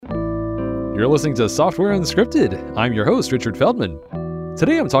You're listening to Software Unscripted. I'm your host, Richard Feldman.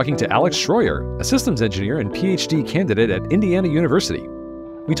 Today I'm talking to Alex Shroyer, a systems engineer and PhD candidate at Indiana University.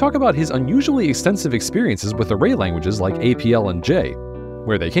 We talk about his unusually extensive experiences with array languages like APL and J,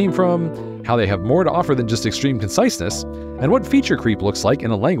 where they came from, how they have more to offer than just extreme conciseness, and what feature creep looks like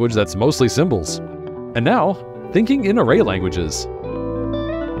in a language that's mostly symbols. And now, thinking in array languages.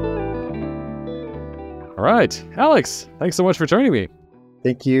 All right, Alex, thanks so much for joining me.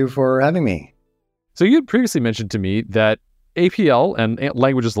 Thank you for having me. So you had previously mentioned to me that APL and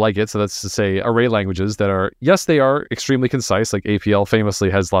languages like it, so that's to say array languages that are, yes, they are extremely concise, like APL famously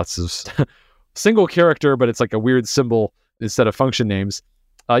has lots of single character, but it's like a weird symbol instead of function names.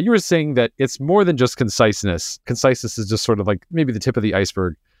 You were saying that it's more than just conciseness. Conciseness is just sort of like maybe the tip of the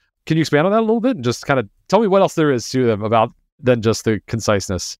iceberg. Can you expand on that a little bit and just kind of tell me what else there is to them about than just the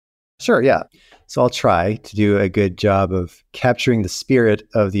conciseness? Sure, yeah. So I'll try to do a good job of capturing the spirit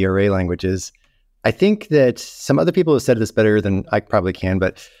of the array languages. I think that some other people have said this better than I probably can,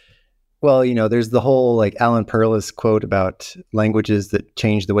 but well, you know, there's the whole like Alan Perlis quote about languages that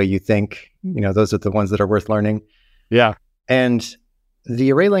change the way you think. You know, those are the ones that are worth learning. Yeah. And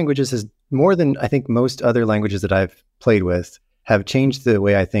the array languages is more than I think most other languages that I've played with have changed the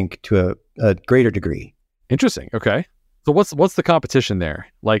way I think to a greater degree. Interesting. Okay. So what's the competition there?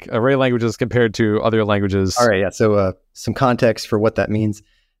 Like array languages compared to other languages? All right. Yeah. So some context for what that means.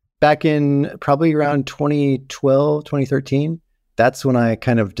 Back in probably around 2012, 2013, that's when I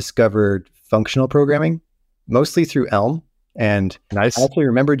kind of discovered functional programming, mostly through Elm. And nice. I actually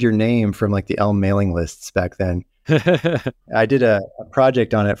remembered your name from like the Elm mailing lists back then. I did a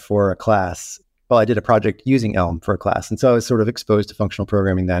project on it for a class. Well, I did a project using Elm for a class. And so I was sort of exposed to functional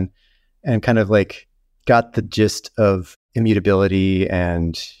programming then and kind of like got the gist of immutability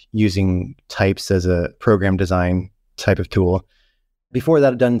and using types as a program design type of tool. Before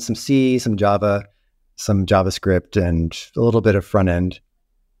that, I'd done some C, some Java, some JavaScript, and a little bit of front end.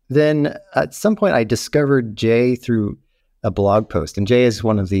 Then at some point, I discovered J through a blog post. And J is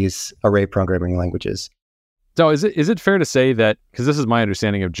one of these array programming languages. So is it fair to say that, because this is my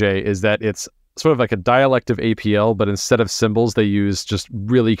understanding of J, is that it's sort of like a dialect of APL, but instead of symbols, they use just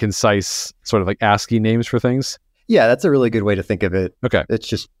really concise sort of like ASCII names for things? Yeah, that's a really good way to think of it. Okay. It's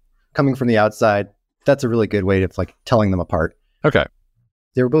just coming from the outside. That's a really good way of like telling them apart. Okay.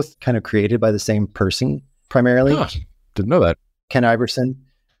 They were both kind of created by the same person, primarily. Huh, didn't know that. Ken Iverson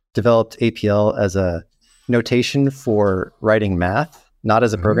developed APL as a notation for writing math, not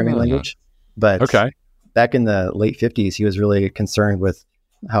as a programming language. But back in the late 50s, he was really concerned with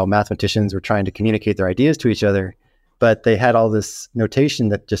how mathematicians were trying to communicate their ideas to each other. But they had all this notation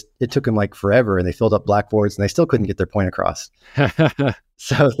that just, it took them like forever, and they filled up blackboards and they still couldn't get their point across.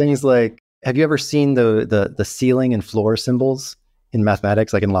 So things like, have you ever seen the ceiling and floor symbols in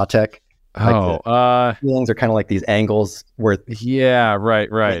mathematics, like in LaTeX? Ceilings are kind of like these angles where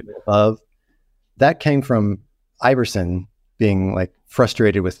right above. That came from Iverson being like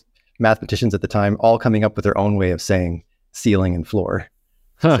frustrated with mathematicians at the time, all coming up with their own way of saying ceiling and floor.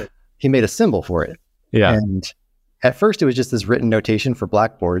 So he made a symbol for it. Yeah. And at first it was just this written notation for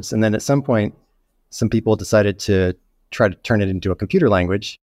blackboards. And then at some point, some people decided to try to turn it into a computer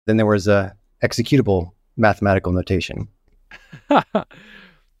language. Then there was a executable mathematical notation.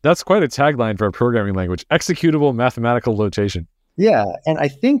 That's quite a tagline for a programming language. Executable mathematical notation. Yeah. And I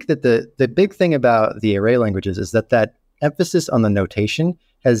think that the big thing about the array languages is that emphasis on the notation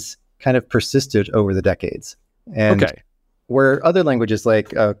has kind of persisted over the decades. And where other languages like,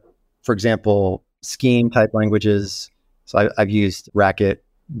 for example, scheme type languages, so I've used Racket,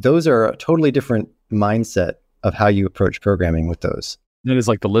 those are a totally different mindset of how you approach programming with those. That is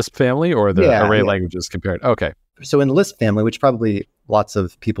like the Lisp family or the array languages compared? Okay. So in the Lisp family, which probably lots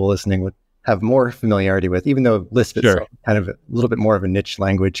of people listening would have more familiarity with, even though Lisp is kind of a little bit more of a niche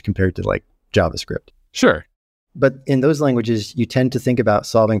language compared to like JavaScript. Sure. But in those languages, you tend to think about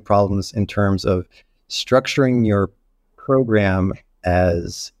solving problems in terms of structuring your program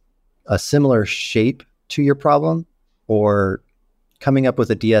as a similar shape to your problem, or coming up with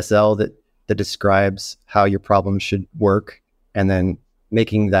a DSL that describes how your problem should work, and then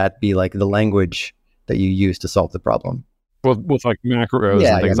making that be like the language that you use to solve the problem. Well, with like macros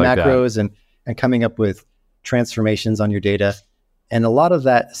and things like that. Macros and coming up with transformations on your data. And a lot of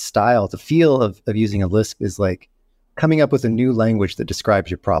that style, the feel of using a Lisp is like coming up with a new language that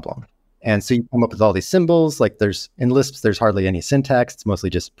describes your problem. And so you come up with all these symbols, like in Lisps, there's hardly any syntax. It's mostly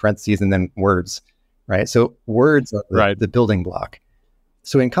just parentheses and then words, right? So words are the building block.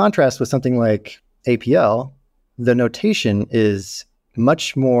 So in contrast with something like APL, the notation is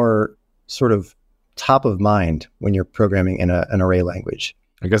much more sort of top of mind when you're programming in an array language.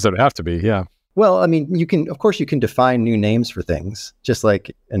 I guess it would have to be, yeah. Well, I mean, of course, you can define new names for things, just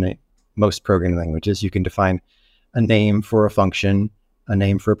like in most programming languages. You can define a name for a function, a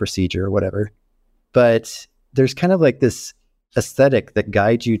name for a procedure, or whatever. But there's kind of like this aesthetic that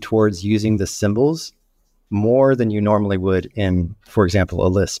guides you towards using the symbols more than you normally would in, for example, a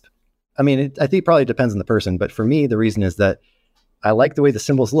Lisp. I mean, I think it probably depends on the person, but for me, the reason is that I like the way the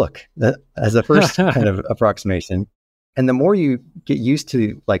symbols look as a first kind of approximation. And the more you get used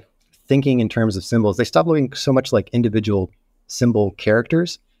to like thinking in terms of symbols, they stop looking so much like individual symbol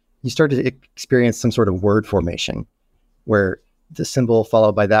characters. You start to experience some sort of word formation where the symbol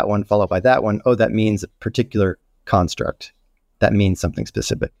followed by that one, oh, that means a particular construct. That means something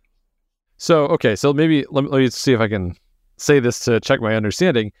specific. So, okay, so maybe let me see if I can say this to check my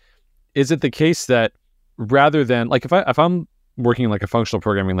understanding. Is it the case that rather than, like, if I'm working like a functional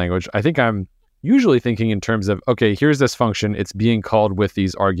programming language, I think I'm usually thinking in terms of, okay, here's this function, it's being called with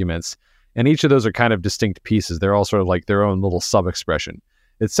these arguments, and each of those are kind of distinct pieces. They're all sort of like their own little sub-expression.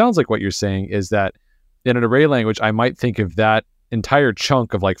 It sounds like what you're saying is that in an array language, I might think of that entire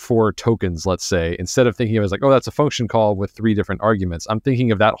chunk of like 4 tokens, let's say, instead of thinking of it as like, oh, that's a function call with 3 different arguments. I'm thinking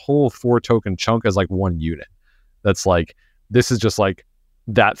of that whole 4 token chunk as like one unit. That's like, this is just like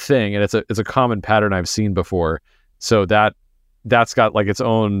that thing, and it's a common pattern I've seen before. So that's got like its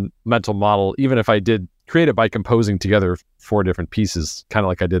own mental model, even if I did create it by composing together 4 different pieces, kind of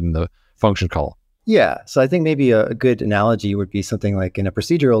like I did in the function call. Yeah. So I think maybe a good analogy would be something like in a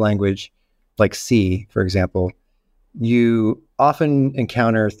procedural language, like C, for example, you often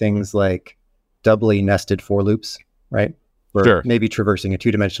encounter things like doubly nested for loops, right? Or Sure. maybe traversing a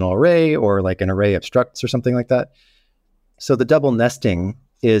 2-dimensional array or like an array of structs or something like that. So the double nesting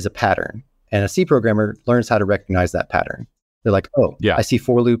is a pattern, and a C programmer learns how to recognize that pattern. They're like, oh, yeah, I see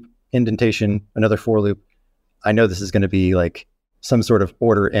for loop, indentation, another for loop. I know this is going to be like some sort of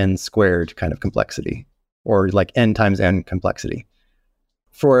order n squared kind of complexity, or like n times n complexity.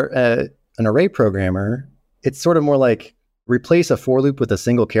 For an array programmer, it's sort of more like replace a for loop with a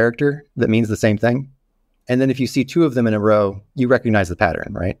single character that means the same thing. And then if you see 2 of them in a row, you recognize the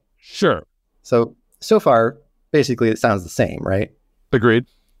pattern, right? Sure. So far, basically it sounds the same, right? Agreed.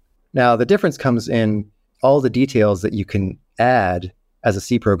 Now, the difference comes in all the details that you can add as a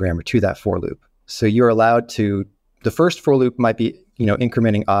C programmer to that for loop. So you're allowed to, the first for loop might be,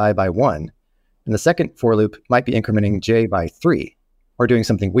 incrementing I by 1. And the second for loop might be incrementing J by 3, or doing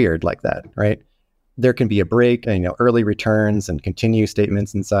something weird like that, right? There can be a break, and, early returns and continue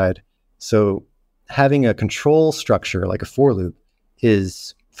statements inside. So having a control structure like a for loop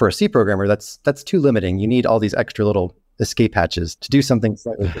is, for a C programmer, that's too limiting. You need all these extra little escape hatches to do something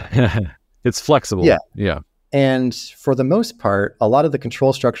slightly different. It's flexible. Yeah. And for the most part, a lot of the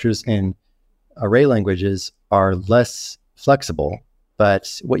control structures in array languages are less flexible.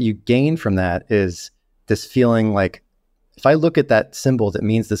 But what you gain from that is this feeling like, if I look at that symbol that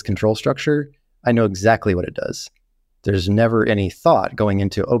means this control structure, I know exactly what it does. There's never any thought going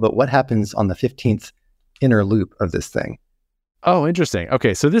into, oh, but what happens on the 15th inner loop of this thing? Oh, interesting.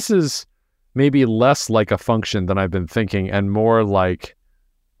 Okay, so this is maybe less like a function than I've been thinking, and more like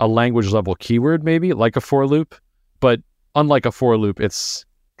a language level keyword, maybe like a for loop. But unlike a for loop, it's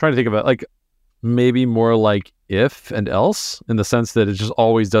trying to think of it like maybe more like if and else, in the sense that it just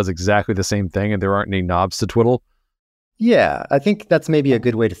always does exactly the same thing and there aren't any knobs to twiddle. Yeah, I think that's maybe a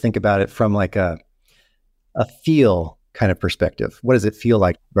good way to think about it from like a feel kind of perspective. What does it feel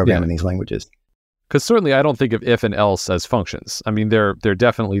like programming these languages? Because certainly I don't think of if and else as functions. I mean, they're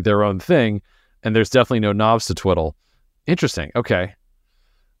definitely their own thing, and there's definitely no knobs to twiddle. Interesting. Okay.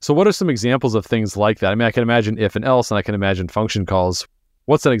 So what are some examples of things like that? I mean, I can imagine if and else, and I can imagine function calls.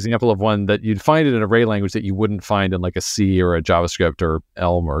 What's an example of one that you'd find in an array language that you wouldn't find in like a C or a JavaScript or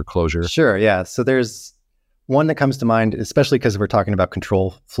Elm or Clojure? Sure, yeah. So there's one that comes to mind, especially because we're talking about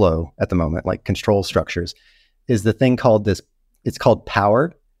control flow at the moment, like control structures, is the thing called it's called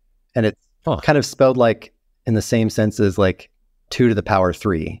power. And it's kind of spelled like in the same sense as like 2 to the power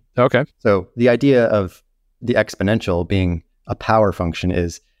 3. Okay. So the idea of the exponential being a power function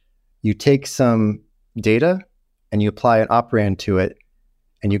is you take some data and you apply an operand to it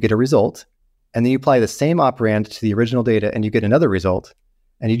and you get a result. And then you apply the same operand to the original data and you get another result.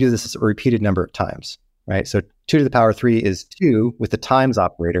 And you do this a repeated number of times, right? So 2 to the power 3 is 2 with the times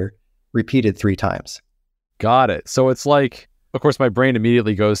operator repeated 3 times. Got it. So it's like, of course, my brain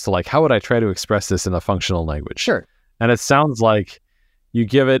immediately goes to like, how would I try to express this in a functional language? Sure. And it sounds like you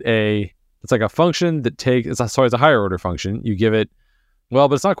give it it's like a function that it's a higher order function. You give it, well,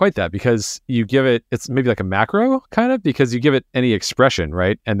 but it's not quite that, because you give it, it's maybe like a macro kind of, because you give it any expression,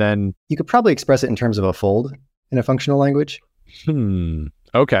 right? And then you could probably express it in terms of a fold in a functional language.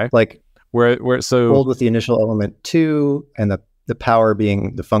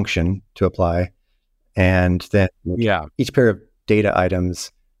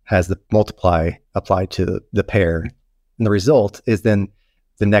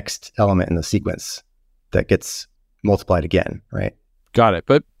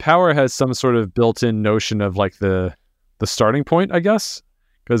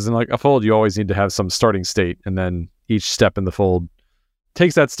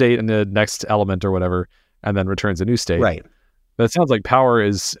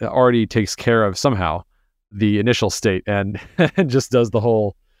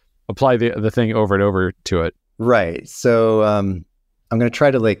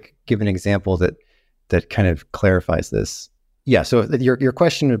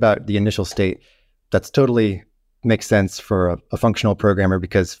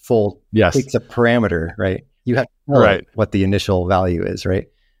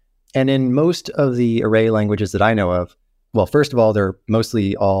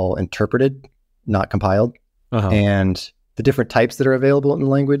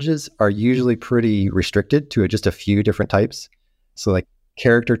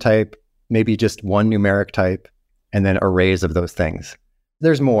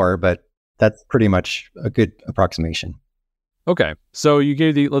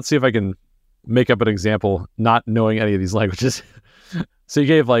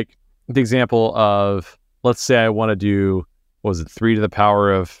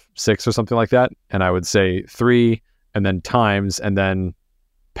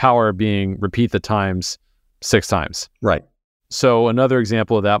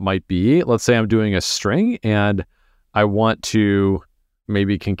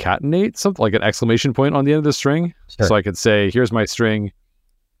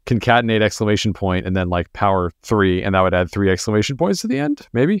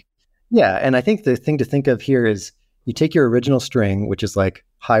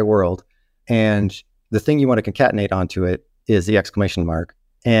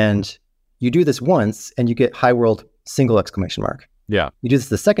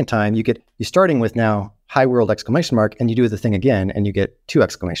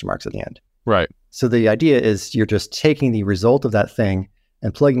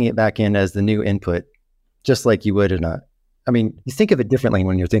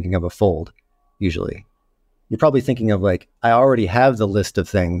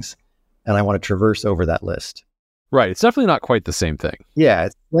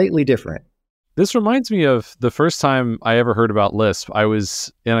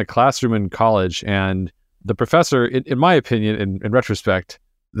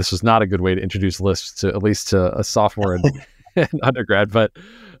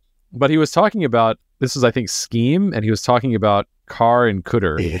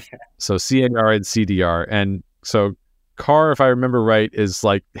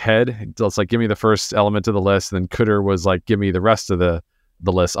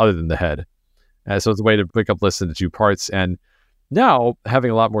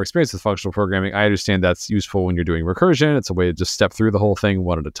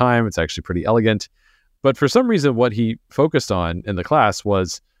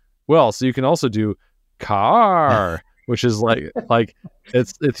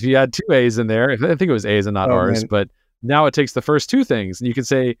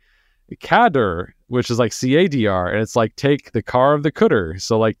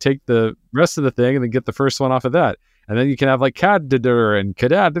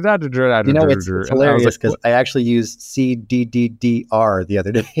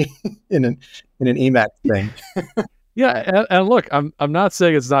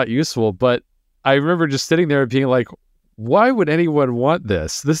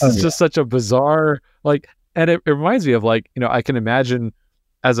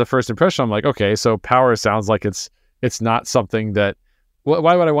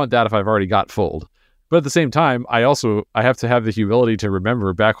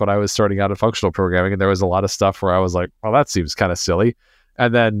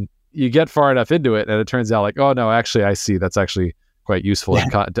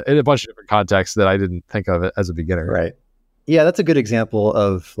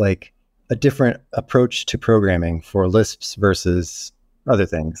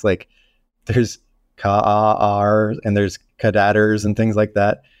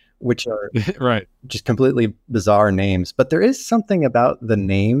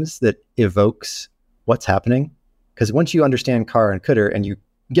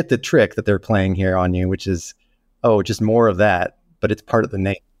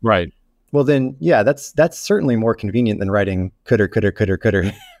 Well, then, yeah, that's certainly more convenient than writing coulda,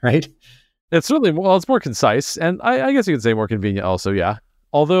 right? It's certainly, well, it's more concise, and I guess you could say more convenient also, yeah.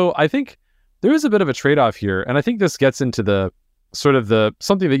 Although I think there is a bit of a trade-off here, and I think this gets into the sort of the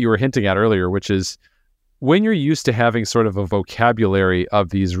something that you were hinting at earlier, which is when you're used to having sort of a vocabulary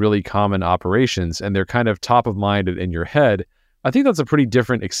of these really common operations and they're kind of top of mind in your head, I think that's a pretty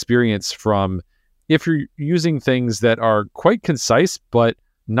different experience from if you're using things that are quite concise, but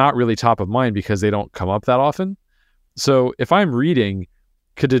not really top of mind because they don't come up that often. So if I'm reading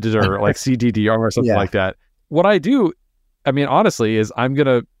or like CDDR or something like that, what I do, I mean, honestly, is I'm going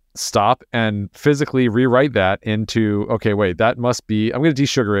to stop and physically rewrite that into, okay, wait, that must be, I'm going to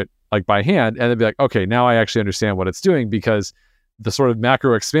desugar it like by hand and then be like, okay, now I actually understand what it's doing because the sort of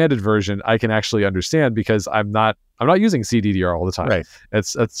macro expanded version I can actually understand because I'm not using CDDR all the time. Right.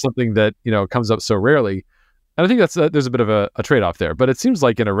 It's something that, comes up so rarely. And I think that's there's a bit of a trade-off there. But it seems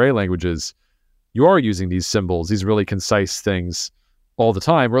like in array languages, you are using these symbols, these really concise things all the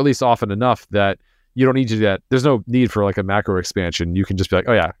time, or at least often enough that you don't need to do that. There's no need for like a macro expansion. You can just be like,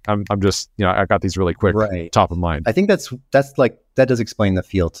 oh yeah, I'm just, I got these really quick, top of mind. I think that's like, that does explain the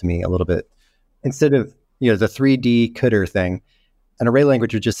feel to me a little bit. Instead of, the 3D coulda thing, an array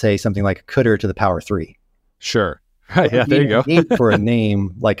language would just say something like coulda to the power 3. Sure. Right. Yeah, there you go. Need for a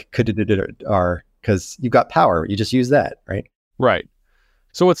name like coulda are because you've got power. You just use that, right? Right.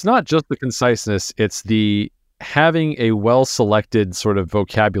 So it's not just the conciseness, it's the having a well-selected sort of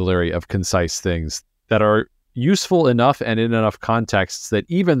vocabulary of concise things that are useful enough and in enough contexts that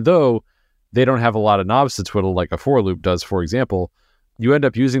even though they don't have a lot of knobs to twiddle like a for loop does, for example, you end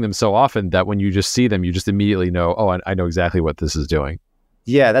up using them so often that when you just see them, you just immediately know, oh, I know exactly what this is doing.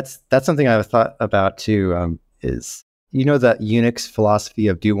 Yeah, that's something I've thought about too, is, that Unix philosophy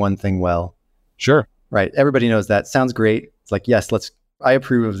of do one thing well. Sure. Right. Everybody knows that. Sounds great. It's like, yes, I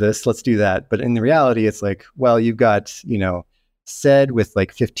approve of this. Let's do that. But in the reality, it's like, well, you've got, sed with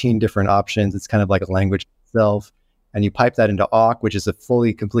like 15 different options. It's kind of like a language itself. And you pipe that into awk, which is a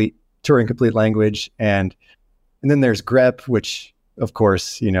fully complete Turing complete language. And then there's grep, which of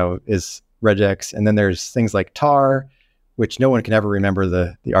course, is regex. And then there's things like tar, which no one can ever remember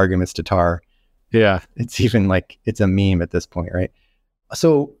the arguments to tar. Yeah. It's even like, it's a meme at this point, right?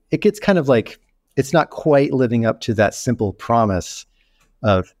 So it gets kind of like, it's not quite living up to that simple promise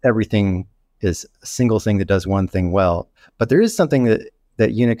of everything is a single thing that does one thing well. But there is something that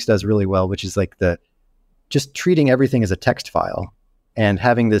Unix does really well, which is like just treating everything as a text file and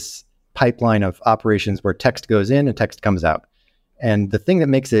having this pipeline of operations where text goes in and text comes out. And the thing that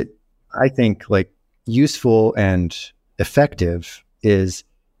makes it, I think, like useful and effective is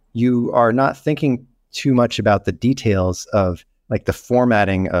you are not thinking too much about the details of like the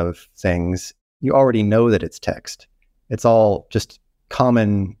formatting of things. You already know that it's text. It's all just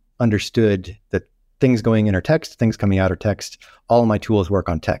common understood that things going in are text, things coming out are text. All of my tools work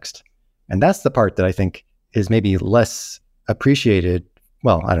on text. And that's the part that I think is maybe less appreciated.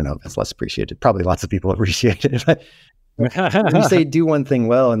 Well, I don't know if it's less appreciated. Probably lots of people appreciate it. But when you say do one thing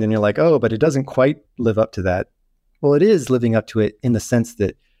well, and then you're like, oh, but it doesn't quite live up to that. Well, it is living up to it in the sense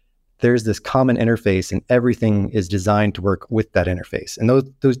that there's this common interface and everything is designed to work with that interface. And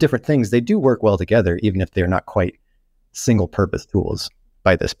those different things, they do work well together, even if they're not quite single purpose tools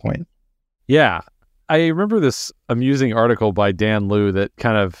by this point. Yeah. I remember this amusing article by Dan Liu that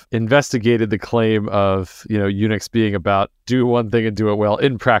kind of investigated the claim of, Unix being about do one thing and do it well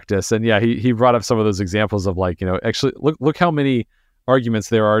in practice. And yeah, he brought up some of those examples of like, actually look how many arguments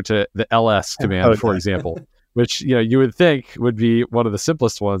there are to the ls command, for example, which, you would think would be one of the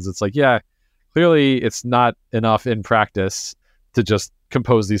simplest ones. It's like, yeah, clearly it's not enough in practice to just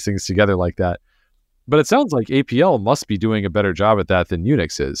compose these things together like that. But it sounds like APL must be doing a better job at that than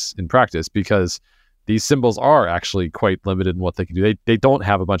Unix is in practice, because these symbols are actually quite limited in what they can do. They don't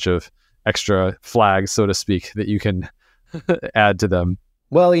have a bunch of extra flags, so to speak, that you can add to them.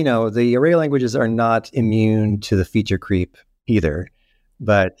 Well, the array languages are not immune to the feature creep either.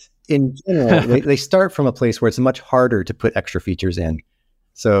 But in general, they start from a place where it's much harder to put extra features in.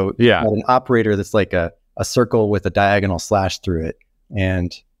 So yeah, an operator that's like a circle with a diagonal slash through it.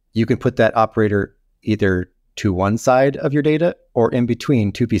 And you can put that operator either to one side of your data or in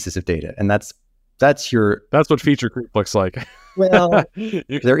between two pieces of data. And that's what feature creep looks like. Well,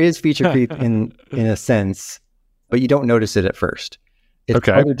 there is feature creep in a sense, but you don't notice it at first. It's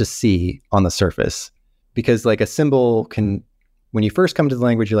harder to see on the surface because like a symbol can, when you first come to the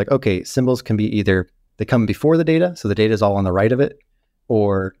language, you're like, okay, symbols can be either they come before the data, so the data is all on the right of it,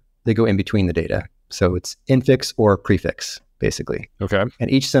 or they go in between the data. So it's infix or prefix, basically. Okay. And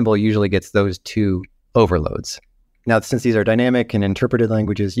each symbol usually gets those two overloads. Now, since these are dynamic and interpreted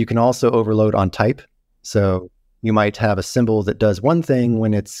languages, you can also overload on type. So you might have a symbol that does one thing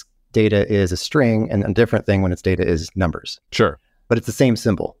when its data is a string and a different thing when its data is numbers. Sure. But it's the same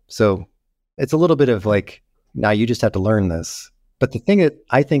symbol. So it's a little bit of like, now you just have to learn this. But the thing that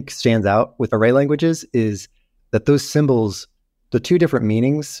I think stands out with array languages is that those symbols, the two different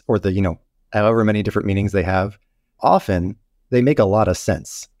meanings or the, however many different meanings they have, often they make a lot of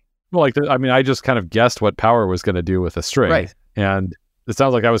sense. Well, I just kind of guessed what power was going to do with a string. Right. And it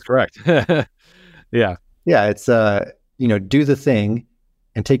sounds like I was correct. Yeah. Yeah. It's, do the thing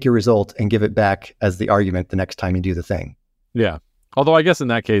and take your result and give it back as the argument the next time you do the thing. Yeah. Although I guess in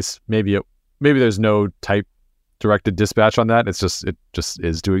that case, maybe there's no type directed dispatch on that. It just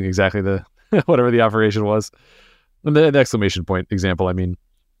is doing exactly the whatever the operation was. And the exclamation point example,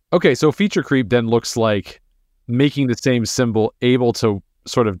 okay, so feature creep then looks like making the same symbol able to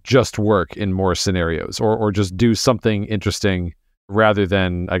sort of just work in more scenarios or just do something interesting rather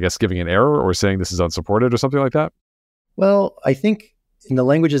than, I guess, giving an error or saying this is unsupported or something like that? Well, I think in the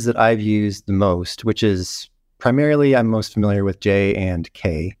languages that I've used the most, which is primarily I'm most familiar with J and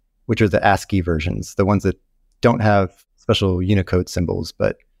K, which are the ASCII versions, the ones that don't have special Unicode symbols,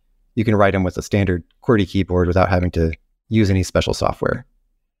 but you can write them with a standard QWERTY keyboard without having to use any special software.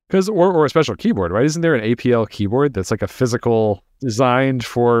 Or a special keyboard, right? Isn't there an APL keyboard that's like a physical designed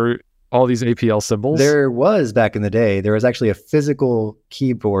for all these APL symbols? There was back in the day. There was actually a physical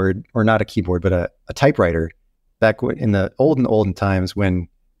keyboard, or not a keyboard, but a typewriter back in the olden times when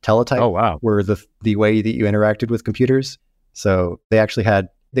teletype were the way that you interacted with computers. So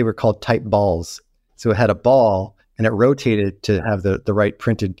they were called type balls. So it had a ball and it rotated to have the right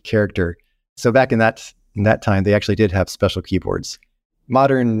printed character. So back in that time, they actually did have special keyboards.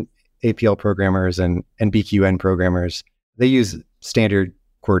 Modern APL programmers and BQN programmers, they use standard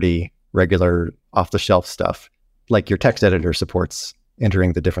QWERTY, regular off-the-shelf stuff, like your text editor supports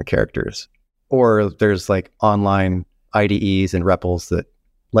entering the different characters. Or there's like online IDEs and REPLs that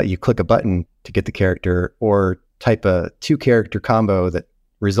let you click a button to get the character or type a 2-character combo that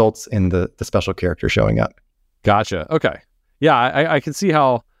results in the special character showing up. Gotcha. Okay. Yeah, I can see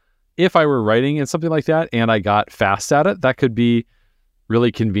how if I were writing in something like that and I got fast at it, that could be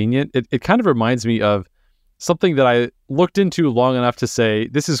really convenient. It kind of reminds me of something that I looked into long enough to say,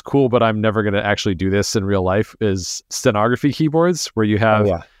 this is cool, but I'm never going to actually do this in real life, is stenography keyboards, where you have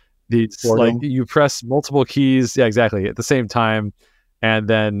these, like, you press multiple keys, exactly, at the same time, and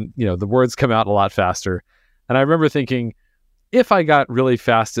then, the words come out a lot faster. And I remember thinking, if I got really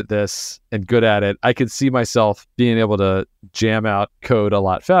fast at this and good at it, I could see myself being able to jam out code a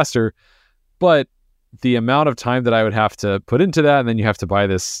lot faster. But the amount of time that I would have to put into that, and then you have to buy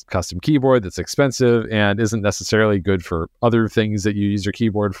this custom keyboard that's expensive and isn't necessarily good for other things that you use your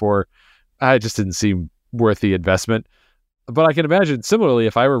keyboard for, it just didn't seem worth the investment. But I can imagine similarly,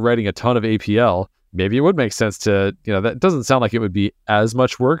 if I were writing a ton of APL, maybe it would make sense to, that doesn't sound like it would be as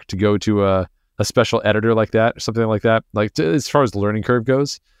much work to go to a special editor like that or something like that, as far as the learning curve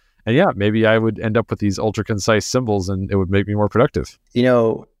goes. And yeah, maybe I would end up with these ultra concise symbols and it would make me more productive.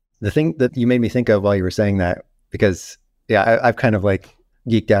 The thing that you made me think of while you were saying that, because I've kind of like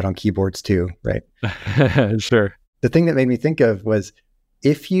geeked out on keyboards too, right? Sure. The thing that made me think of was,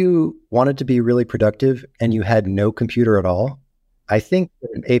 if you wanted to be really productive and you had no computer at all, I think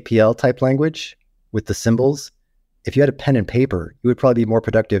an APL type language with the symbols, if you had a pen and paper, you would probably be more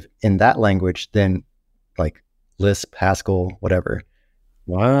productive in that language than like Lisp, Haskell, whatever.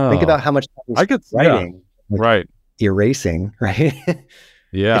 Wow. Think about how much time you're writing, right? Erasing, right?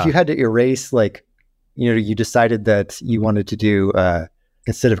 Yeah. If you had to erase, you decided that you wanted to do,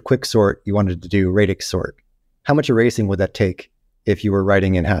 instead of quick sort, you wanted to do radix sort. How much erasing would that take if you were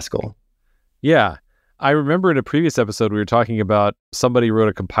writing in Haskell? Yeah. I remember in a previous episode, we were talking about somebody wrote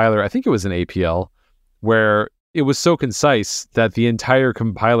a compiler, I think it was an APL, where it was so concise that the entire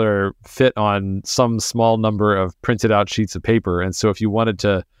compiler fit on some small number of printed out sheets of paper. And so if you wanted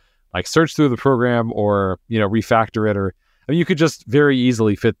to search through the program or, refactor it, you could just very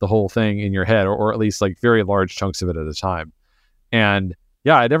easily fit the whole thing in your head, or at least very large chunks of it at a time. And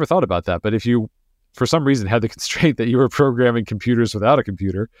yeah, I never thought about that. But if you, for some reason, had the constraint that you were programming computers without a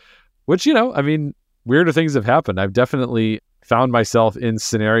computer, which, weirder things have happened. I've definitely found myself in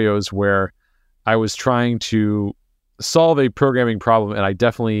scenarios where I was trying to solve a programming problem and I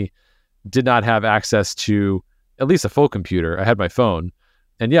definitely did not have access to at least a full computer. I had my phone.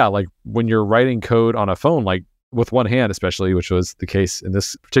 And yeah, when you're writing code on a phone, with one hand especially, which was the case in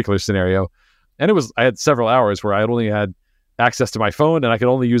this particular scenario, and I had several hours where I only had access to my phone and I could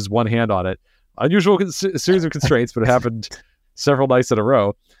only use one hand on it. Unusual series of constraints, but it happened several nights in a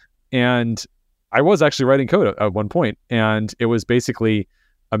row. And I was actually writing code at one point, and it was basically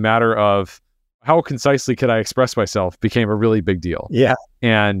a matter of how concisely could I express myself became a really big deal. Yeah.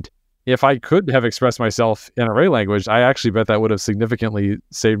 And if I could have expressed myself in array language, I actually bet that would have significantly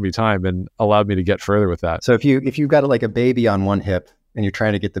saved me time and allowed me to get further with that. So if you've got like a baby on one hip and you're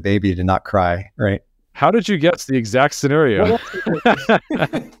trying to get the baby to not cry, right? How did you guess the exact scenario?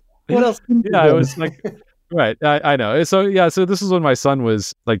 What else? Yeah, it was like, right. I know. So yeah, so this is when my son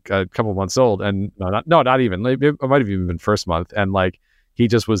was like a couple months old, and not even. Like, it might have even been first month, and like he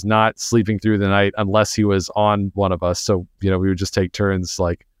just was not sleeping through the night unless he was on one of us. So we would just take turns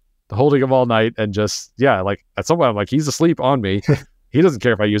like holding him all night, and just like at some point I'm like, he's asleep on me. He doesn't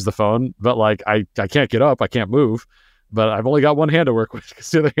care if I use the phone, but like I can't get up, I can't move, but I've only got one hand to work with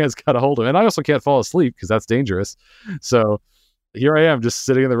because the other hand's got to hold him, and I also can't fall asleep because that's dangerous. So here I am just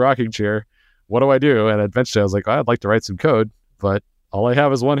sitting in the rocking chair. What do I do? And eventually I was like, I'd like to write some code, but all I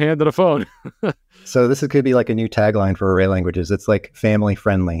have is one hand and a phone. So this could be like a new tagline for array languages. It's like family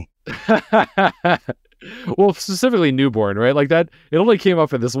friendly. Well, specifically newborn, right? Like that, it only came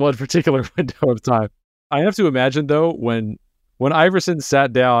up in this one particular window of time. I have to imagine though, when Iverson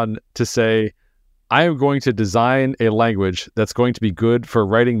sat down to say, I am going to design a language that's going to be good for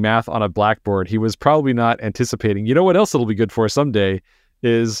writing math on a blackboard, he was probably not anticipating, what else it'll be good for someday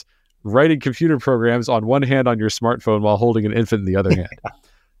is writing computer programs on one hand on your smartphone while holding an infant in the other hand.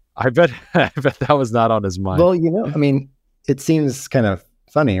 I bet that was not on his mind. Well, I mean, it seems kind of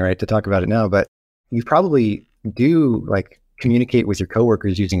funny, right, to talk about it now, but you probably do like communicate with your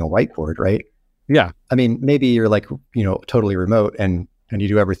coworkers using a whiteboard, right? Yeah. I mean, maybe you're like, totally remote and you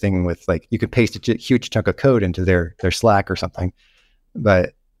do everything with like, you could paste a huge chunk of code into their Slack or something.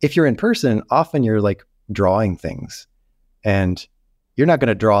 But if you're in person, often you're like drawing things, and you're not going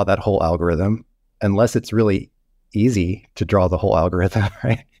to draw that whole algorithm unless it's really easy to draw the whole algorithm,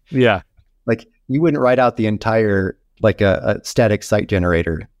 right? Yeah. Like you wouldn't write out the entire, like a static site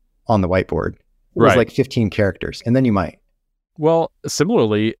generator on the whiteboard. It was like 15 characters, and then you might. Well,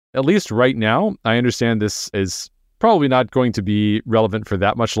 similarly, at least right now, I understand this is probably not going to be relevant for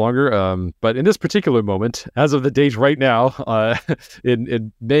that much longer. But in this particular moment, as of the date right now,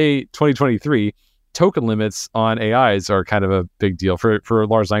 in May 2023, token limits on AIs are kind of a big deal for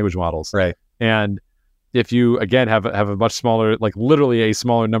large language models. Right. And if you, again, have a much smaller, like literally a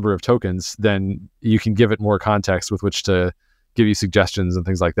smaller number of tokens, then you can give it more context with which to give you suggestions and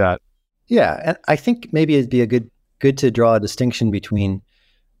things like that. Yeah. And I think maybe it'd be good to draw a distinction between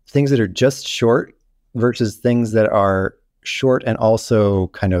things that are just short versus things that are short and also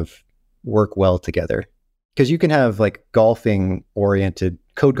kind of work well together. Because you can have like code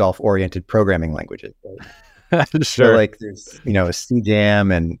golf oriented programming languages. Right? Sure. So like there's,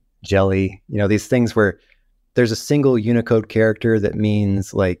 CJAM and Jelly, these things where there's a single Unicode character that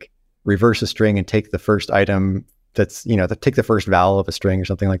means like reverse a string and take the first item that's, take the first vowel of a string or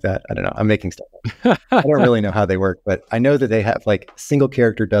something like that. I don't know. I'm making stuff up. I don't really know how they work, but I know that they have like single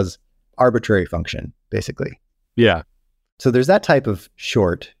character does arbitrary function, basically. Yeah. So there's that type of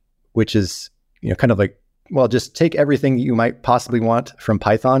short, which is, kind of like, well, just take everything you might possibly want from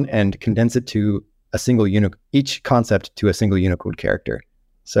Python and condense it to a single each concept to a single Unicode character.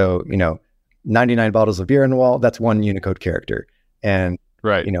 So, 99 bottles of beer on the wall, that's one Unicode character. And,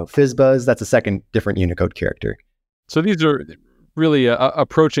 right. FizzBuzz, that's a second different Unicode character. So these are really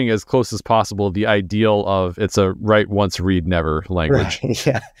approaching as close as possible the ideal of it's a write once, read never language. Right.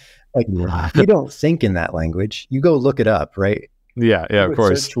 Yeah. Like you don't think in that language. You go look it up, right? Yeah, of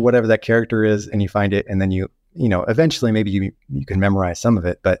course. Search for whatever that character is, and you find it, and then you eventually maybe you can memorize some of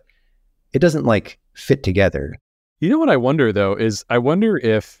it, but it doesn't like fit together. You know what I wonder though is I wonder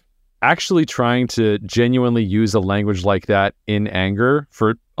if actually trying to genuinely use a language like that in anger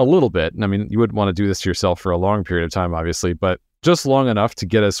for a little bit, and I mean you wouldn't want to do this to yourself for a long period of time, obviously, but just long enough to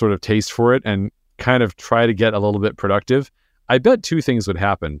get a sort of taste for it and kind of try to get a little bit productive, I bet two things would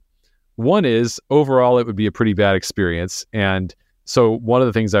happen. One is overall, it would be a pretty bad experience. And so one of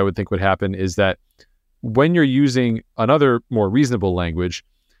the things I would think would happen is that when you're using another more reasonable language,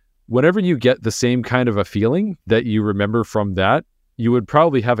 whenever you get the same kind of a feeling that you remember from that, you would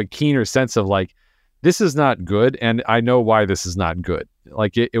probably have a keener sense of like, this is not good. And I know why this is not good.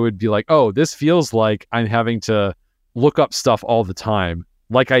 Like it would be like, oh, this feels like I'm having to look up stuff all the time,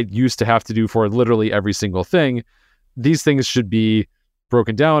 like I used to have to do for literally every single thing. These things should be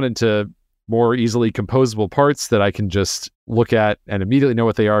broken down into more easily composable parts that I can just look at and immediately know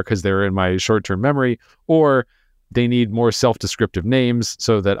what they are because they're in my short-term memory, or they need more self-descriptive names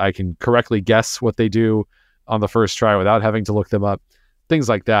so that I can correctly guess what they do on the first try without having to look them up, things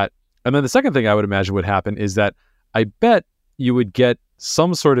like that. And then the second thing I would imagine would happen is that I bet you would get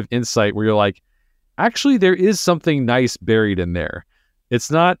some sort of insight where you're like, actually there is something nice buried in there. It's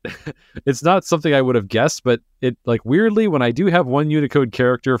not it's not something I would have guessed, but it like weirdly when I do have one Unicode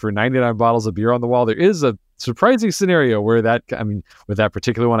character for 99 bottles of beer on the wall, there is a surprising scenario where that, I mean, with that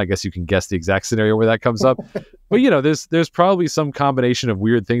particular one, I guess you can guess the exact scenario where that comes up. But there's probably some combination of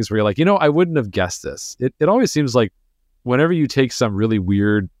weird things where you're like, I wouldn't have guessed this. It always seems like whenever you take some really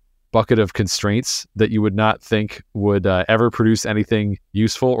weird bucket of constraints that you would not think would ever produce anything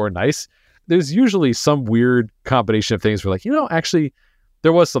useful or nice, there's usually some weird combination of things where like, actually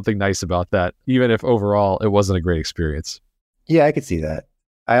there was something nice about that, even if overall it wasn't a great experience. Yeah, I could see that.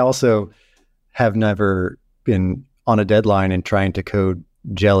 I also have never been on a deadline and trying to code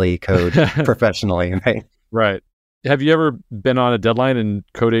jelly code professionally. Right? Right. Have you ever been on a deadline and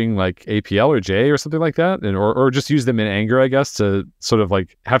coding like APL or J or something like that? And or just use them in anger, I guess, to sort of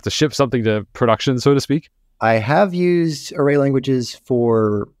like have to ship something to production, so to speak? I have used array languages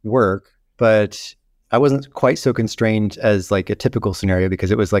for work, but I wasn't quite so constrained as like a typical scenario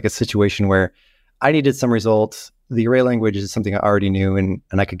because it was like a situation where I needed some results. The array language is something I already knew and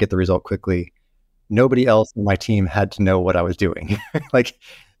I could get the result quickly. Nobody else in my team had to know what I was doing. Like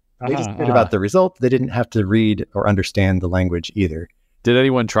they just cared about the result. They didn't have to read or understand the language either. Did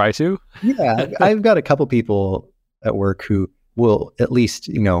anyone try to? Yeah, I've got a couple people at work who will at least,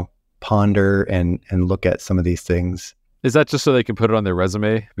 ponder and look at some of these things. Is that just so they can put it on their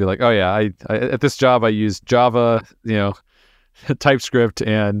resume? Be like, oh yeah, I at this job I used Java, TypeScript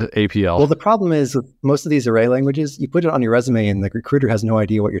and APL. Well, the problem is with most of these array languages, you put it on your resume and the recruiter has no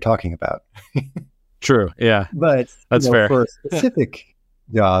idea what you're talking about. True. Yeah. But that's fair. For a specific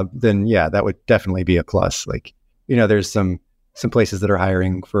job, then yeah, that would definitely be a plus. Like, there's some places that are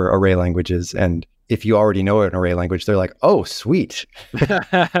hiring for array languages. And if you already know an array language, they're like, oh, sweet.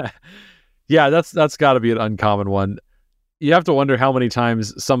 Yeah, that's got to be an uncommon one. You have to wonder how many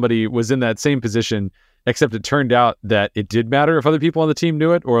times somebody was in that same position, except it turned out that it did matter if other people on the team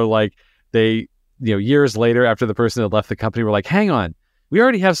knew it, or like they, years later after the person had left the company were like, hang on, we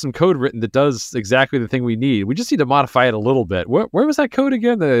already have some code written that does exactly the thing we need. We just need to modify it a little bit. Where was that code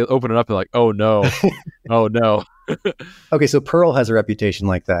again? They open it up and like, oh no, oh no. Okay, so Perl has a reputation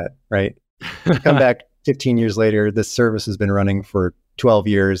like that, right? You come back 15 years later, this service has been running for 12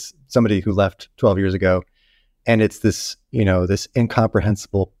 years, somebody who left 12 years ago. And it's this, this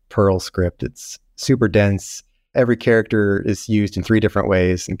incomprehensible Perl script. It's super dense. Every character is used in 3 different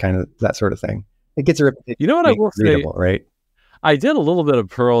ways and kind of that sort of thing. It gets a reputation. You know what I will say? Right? I did a little bit of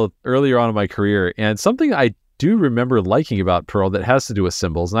Perl earlier on in my career, and something I do remember liking about Perl that has to do with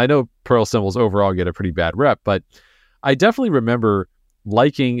symbols. And I know Perl symbols overall get a pretty bad rep, but I definitely remember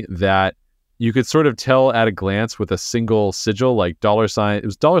liking that you could sort of tell at a glance with a single sigil, like $. It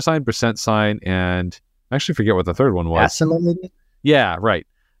was $%, and I actually forget what the third one was. Decimal, maybe? Yeah, right.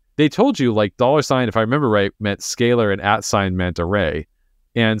 They told you like $, if I remember right, meant scalar and @ meant array.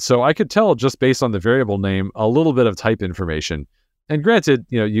 And so I could tell just based on the variable name a little bit of type information. And granted,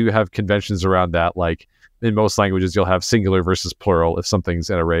 you have conventions around that. Like in most languages, you'll have singular versus plural if something's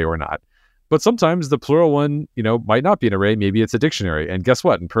an array or not. But sometimes the plural one, might not be an array. Maybe it's a dictionary. And guess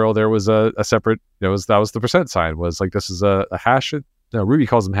what? In Perl, there was a separate, that was the %, was like, this is a hash. No, Ruby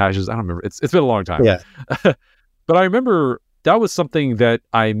calls them hashes. I don't remember. It's been a long time. Yeah. But I remember that was something that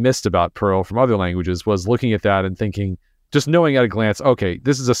I missed about Perl from other languages, was looking at that and thinking, just knowing at a glance, okay,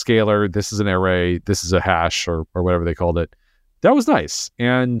 this is a scalar, this is an array, this is a hash, or whatever they called it. That was nice.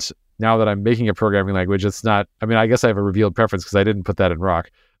 And now that I'm making a programming language, it's not, I guess I have a revealed preference because I didn't put that in Rock.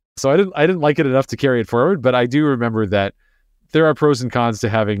 So I didn't like it enough to carry it forward, but I do remember that there are pros and cons to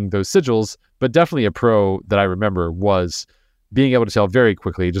having those sigils, but definitely a pro that I remember was being able to tell very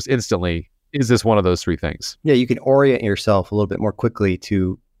quickly, just instantly, is this one of those 3 things? Yeah, you can orient yourself a little bit more quickly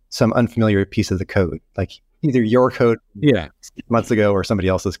to some unfamiliar piece of the code. Like either your code 6 months ago or somebody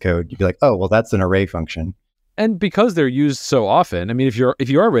else's code. You'd be like, oh, well, that's an array function. And because they're used so often, if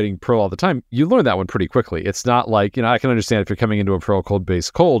you are writing Perl all the time, you learn that one pretty quickly. It's not like, I can understand if you're coming into a Perl code base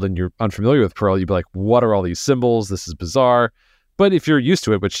cold and you're unfamiliar with Perl, you'd be like, what are all these symbols? This is bizarre. But if you're used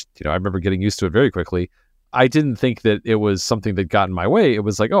to it, which, I remember getting used to it very quickly, I didn't think that it was something that got in my way. It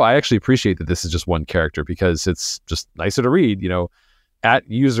was like, oh, I actually appreciate that this is just one character because it's just nicer to read, at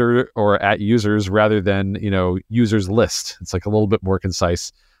user or at users rather than, users list. It's like a little bit more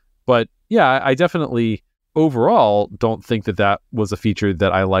concise. But yeah, I definitely overall don't think that was a feature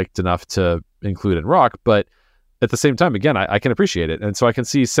that I liked enough to include in Rock. But at the same time, again, I can appreciate it. And so I can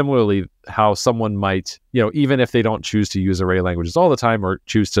see similarly how someone might, even if they don't choose to use array languages all the time or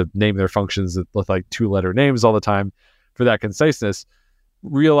choose to name their functions with like 2-letter names all the time for that conciseness,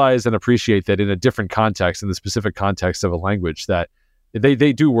 realize and appreciate that in a different context, in the specific context of a language, that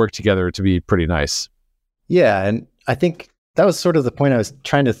they do work together to be pretty nice. Yeah, and I think that was sort of the point I was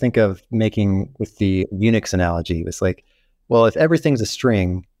trying to think of making with the Unix analogy. It was like, well, if everything's a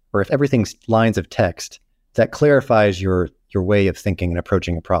string, or if everything's lines of text, that clarifies your way of thinking and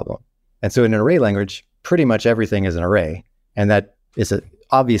approaching a problem. And so in an array language, pretty much everything is an array, and that is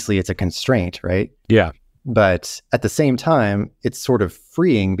obviously it's a constraint, right? Yeah. But at the same time, it's sort of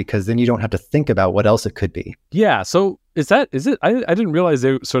freeing because then you don't have to think about what else it could be. Yeah. So is it? I didn't realize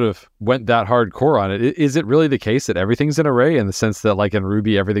they sort of went that hardcore on it. Is it really the case that everything's an array in the sense that like in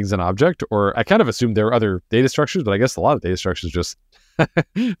Ruby, everything's an object? Or I kind of assumed there were other data structures, but I guess a lot of data structures just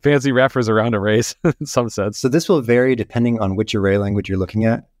fancy wrappers around arrays in some sense. So this will vary depending on which array language you're looking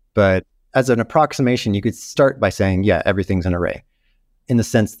at. But as an approximation, you could start by saying, yeah, everything's an array in the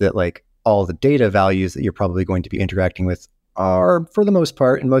sense that like all the data values that you're probably going to be interacting with are, for the most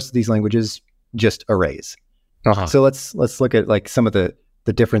part, in most of these languages, just arrays. Uh-huh. So let's look at like some of the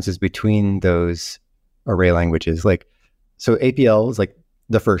differences between those array languages. Like, so APL is like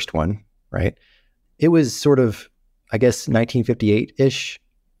the first one, right? It was sort of, I guess, 1958-ish.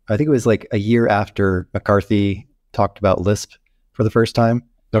 I think it was like a year after McCarthy talked about Lisp for the first time.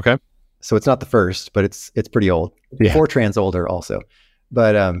 Okay. So it's not the first, but it's pretty old. Yeah. Fortran's older also.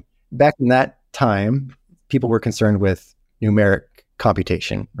 But back in that time, people were concerned with numeric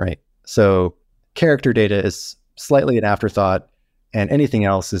computation, right? So character data is slightly an afterthought, and anything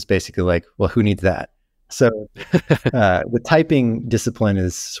else is basically like, well, who needs that? So the typing discipline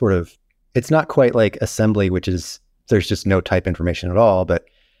is sort of, it's not quite like assembly, which is, there's just no type information at all, but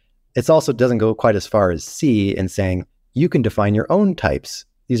it's also doesn't go quite as far as C in saying you can define your own types.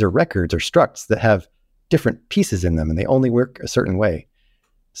 These are records or structs that have different pieces in them, and they only work a certain way.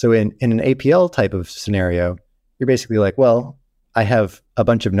 So in an APL type of scenario, you're basically like, well, I have a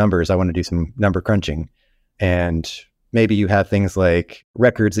bunch of numbers. I want to do some number crunching. And maybe you have things like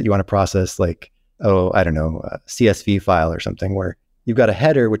records that you want to process, like, I don't know, a CSV file or something, where you've got a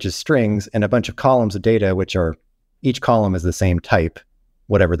header, which is strings, and a bunch of columns of data, which are, each column is the same type,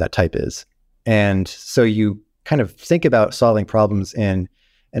 whatever that type is. And so you kind of think about solving problems in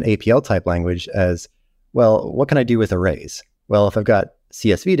an APL type language as, well, what can I do with arrays? Well, if I've got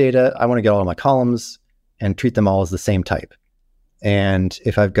CSV data, I want to get all of my columns and treat them all as the same type. And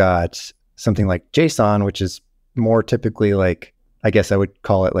if I've got something like JSON, which is more typically like, I guess I would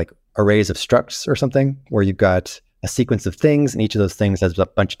call it like arrays of structs or something, where you've got a sequence of things and each of those things has a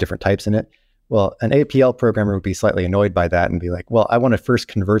bunch of different types in it. Well, an APL programmer would be slightly annoyed by that and be like, well, I want to first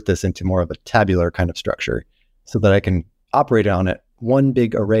convert this into more of a tabular kind of structure so that I can operate on it one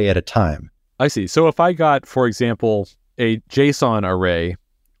big array at a time. I see. So if I got, for example, a JSON array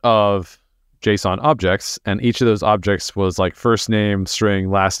of JSON objects, and each of those objects was like first name string,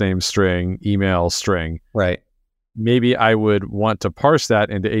 last name string, email string. Right. Maybe I would want to parse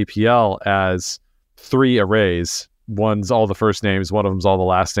that into APL as 3 arrays. One's all the first names, one of them's all the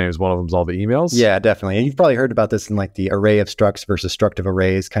last names, one of them's all the emails. Yeah, definitely. And you've probably heard about this in like the array of structs versus struct of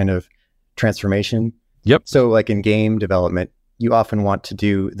arrays kind of transformation. Yep. So like in game development, you often want to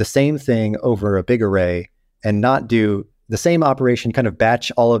do the same thing over a big array and not do the same operation, kind of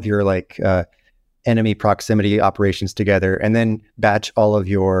batch all of your like enemy proximity operations together and then batch all of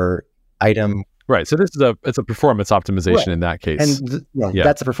your item. Right. So it's a performance optimization in that case. And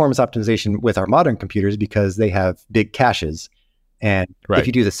that's a performance optimization with our modern computers because they have big caches. And if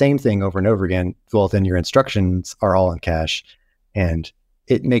you do the same thing over and over again, well, then your instructions are all in cache, and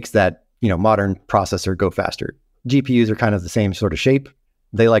it makes that, modern processor go faster. GPUs are kind of the same sort of shape.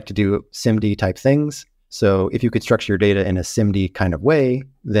 They like to do SIMD type things. So if you could structure your data in a SIMD kind of way,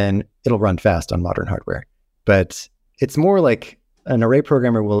 then it'll run fast on modern hardware. But it's more like an array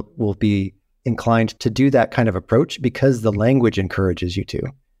programmer will be inclined to do that kind of approach because the language encourages you to.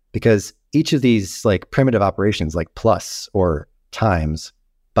 Because each of these like primitive operations like plus or times,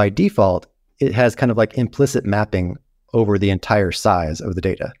 by default, it has kind of like implicit mapping over the entire size of the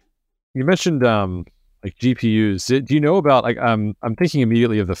data. You mentioned like GPUs. Do you know about like I'm thinking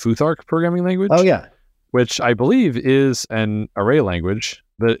immediately of the Futhark programming language? Oh yeah. Which I believe is an array language,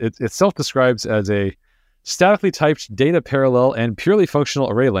 but it self-describes as a statically typed data parallel and purely functional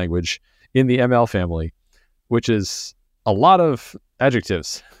array language in the ML family, which is a lot of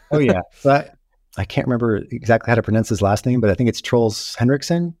adjectives. Oh yeah. So I can't remember exactly how to pronounce his last name, but I think it's Troels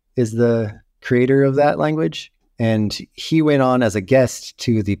Henriksen is the creator of that language. And he went on as a guest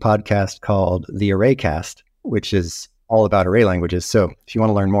to the podcast called The Arraycast, which is all about array languages. So if you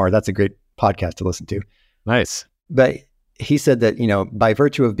want to learn more, that's a great podcast to listen to. Nice. But he said that, by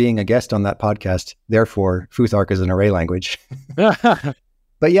virtue of being a guest on that podcast, therefore, Futhark is an array language.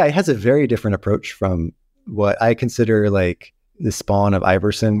 But yeah, it has a very different approach from what I consider like the spawn of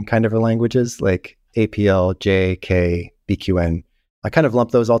Iverson kind of languages, like APL, J, K, BQN. I kind of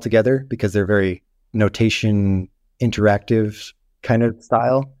lump those all together because they're very notation interactive kind of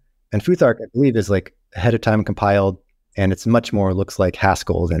style. And Futhark, I believe, is like ahead of time compiled, and it's much more looks like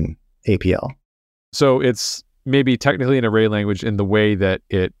Haskell than APL. So it's maybe technically an array language in the way that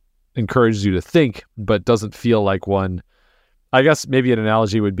it encourages you to think, but doesn't feel like one. I guess maybe an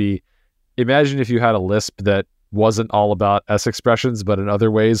analogy would be, imagine if you had a Lisp that wasn't all about S expressions, but in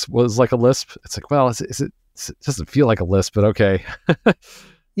other ways was like a Lisp. It's like, well, it doesn't feel like a Lisp, but okay.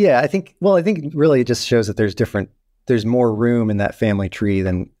 Yeah, I think really it just shows that there's more room in that family tree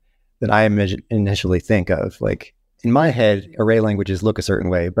than I initially think of. Like in my head, array languages look a certain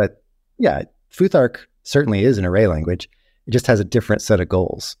way, but yeah, Futhark certainly is an array language. It just has a different set of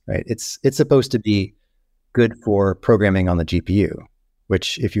goals, right? It's supposed to be good for programming on the GPU,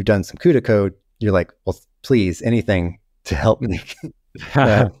 which if you've done some CUDA code, you're like, well, please, anything to help me,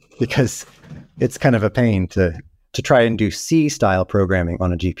 because it's kind of a pain to try and do C style programming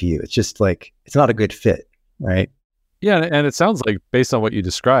on a GPU. It's just like, it's not a good fit, right? Yeah, and it sounds like, based on what you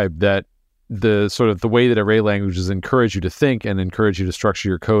described, that the sort of the way that array languages encourage you to think and encourage you to structure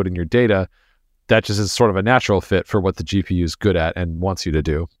your code and your data, that just is sort of a natural fit for what the GPU is good at and wants you to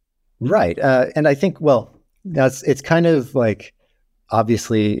do. Right. And I think, well, it's kind of like,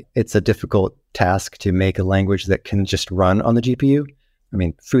 obviously, it's a difficult task to make a language that can just run on the GPU. I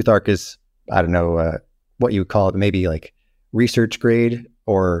mean, Futhark is, I don't know what you would call it, maybe like research grade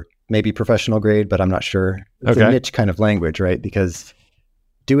or maybe professional grade, but I'm not sure. It's a niche kind of language, right? Because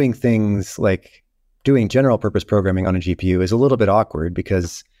doing things like doing general purpose programming on a GPU is a little bit awkward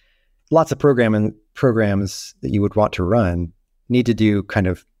because lots of programs that you would want to run need to do kind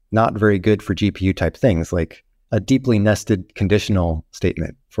of not very good for GPU type things, like a deeply nested conditional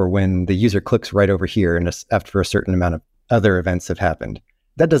statement for when the user clicks right over here and after a certain amount of other events have happened.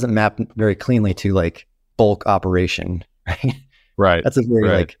 That doesn't map very cleanly to like bulk operation, right? Right. That's a very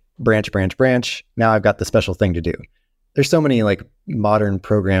like branch. Now I've got the special thing to do. There's so many like modern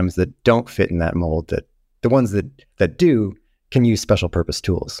programs that don't fit in that mold, that the ones that do can use special purpose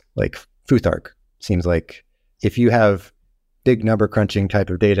tools. Like Futhark seems like if you have big number crunching type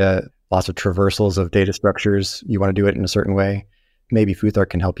of data, lots of traversals of data structures, you want to do it in a certain way, maybe Futhark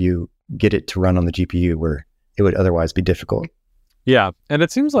can help you get it to run on the GPU where it would otherwise be difficult. Yeah. And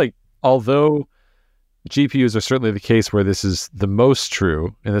it seems like, although GPUs are certainly the case where this is the most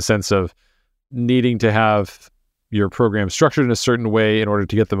true, in the sense of needing to have your program structured in a certain way in order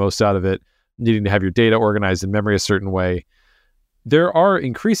to get the most out of it, needing to have your data organized in memory a certain way, there are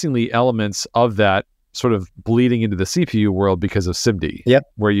increasingly elements of that sort of bleeding into the CPU world because of SIMD. Yep.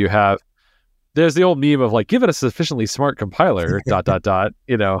 Where you have, there's the old meme of like, give it a sufficiently smart compiler, ...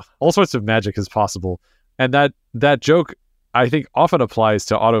 all sorts of magic is possible. And that joke, I think, often applies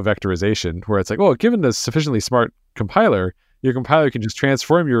to auto vectorization, where it's like, well, given the sufficiently smart compiler, your compiler can just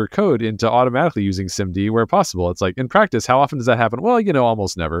transform your code into automatically using SIMD where possible. It's like, in practice, how often does that happen? Well,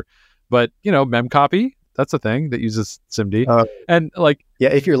 almost never. But, memcopy, that's a thing that uses SIMD. And like, yeah,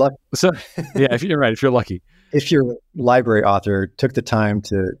 if you're lucky. So yeah, if you're lucky. If your library author took the time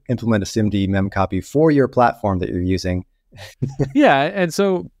to implement a SIMD memcopy for your platform that you're using. Yeah. And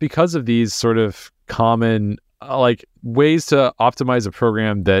so because of these sort of common like ways to optimize a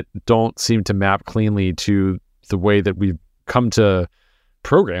program that don't seem to map cleanly to the way that we've come to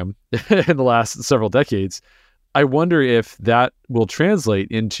program in the last several decades, I wonder if that will translate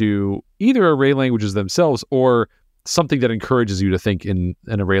into either array languages themselves or something that encourages you to think in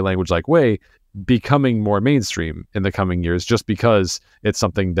an array language-like way becoming more mainstream in the coming years, just because it's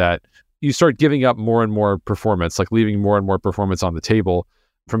something that you start giving up more and more performance, like leaving more and more performance on the table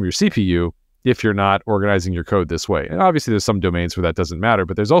from your CPU if you're not organizing your code this way. And obviously there's some domains where that doesn't matter,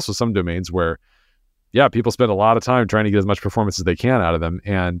 but there's also some domains where, yeah, people spend a lot of time trying to get as much performance as they can out of them.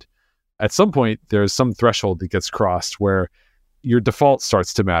 And at some point, there's some threshold that gets crossed where your default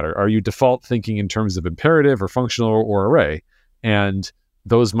starts to matter. Are you default thinking in terms of imperative or functional or array? And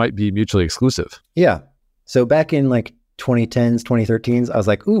those might be mutually exclusive. Yeah. So back in like 2010s, 2013s, I was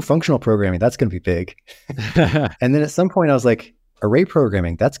like, ooh, functional programming, that's going to be big. And then at some point I was like, array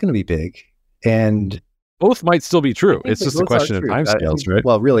programming, that's going to be big. And both might still be true. It's just a question of timescales, right?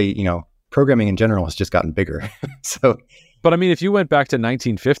 Well, really, programming in general has just gotten bigger. But I mean, if you went back to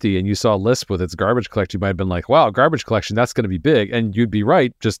 1950 and you saw Lisp with its garbage collection, you might have been like, wow, garbage collection, that's going to be big. And you'd be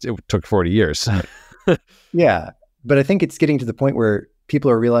right. Just it took 40 years. Yeah. But I think it's getting to the point where people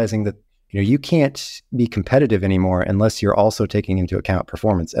are realizing that, you can't be competitive anymore unless you're also taking into account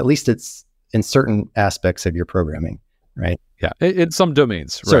performance. At least it's in certain aspects of your programming, right? Yeah. In some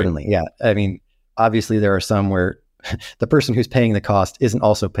domains. Certainly. Right. Yeah. I mean, obviously there are some where the person who's paying the cost isn't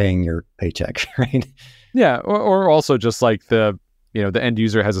also paying your paycheck, right? Yeah, or also just like the end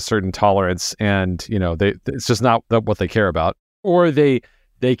user has a certain tolerance, and it's just not what they care about, or they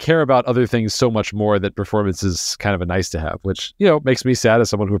care about other things so much more that performance is kind of a nice to have, which makes me sad as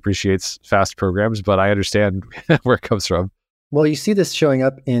someone who appreciates fast programs, but I understand where it comes from. Well, you see this showing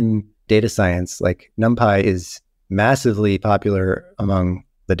up in data science. Like NumPy is massively popular among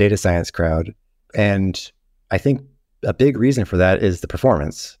the data science crowd, and I think a big reason for that is the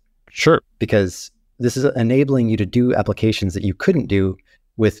performance. Sure, because this is enabling you to do applications that you couldn't do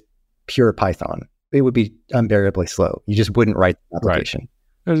with pure Python. It would be unbearably slow. You just wouldn't write the application.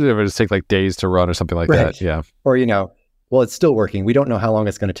 Right. It would just take like days to run or something like that. Yeah. Or, well, it's still working. We don't know how long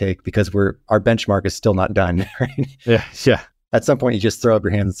it's going to take because our benchmark is still not done. Right? Yeah. Yeah. At some point, you just throw up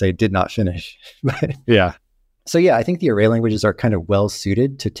your hands and say, did not finish. Yeah. So yeah, I think the array languages are kind of well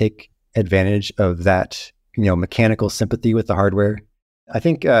suited to take advantage of that, mechanical sympathy with the hardware. I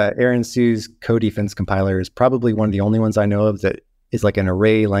think Aaron Su's co-defense compiler is probably one of the only ones I know of that is like an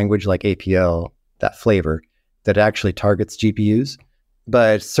array language like APL, that flavor, that actually targets GPUs.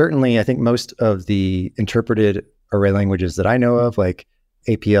 But certainly, I think most of the interpreted array languages that I know of, like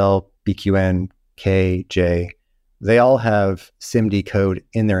APL, BQN, K, J, they all have SIMD code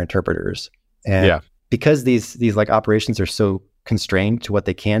in their interpreters. And because these like operations are so constrained to what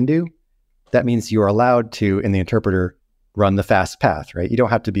they can do, that means you are allowed to, in the interpreter, run the fast path, right? You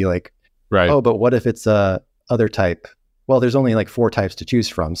don't have to be like, right. Oh, but what if it's a other type? Well, there's only like 4 types to choose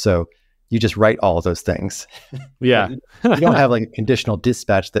from. So you just write all of those things. Yeah. You don't have like a conditional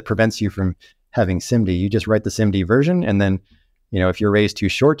dispatch that prevents you from having SIMD. You just write the SIMD version. And then, if your array is too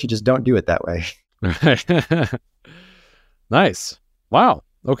short, you just don't do it that way. Right. Nice. Wow.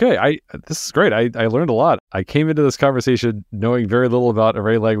 Okay. This is great. I learned a lot. I came into this conversation knowing very little about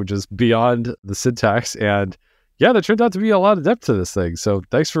array languages beyond the syntax, and yeah, there turned out to be a lot of depth to this thing. So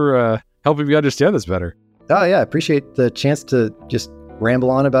thanks for helping me understand this better. Oh yeah, I appreciate the chance to just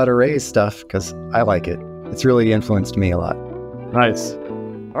ramble on about arrays stuff because I like it. It's really influenced me a lot. Nice.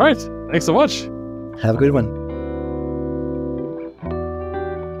 All right. Thanks so much. Have a good one.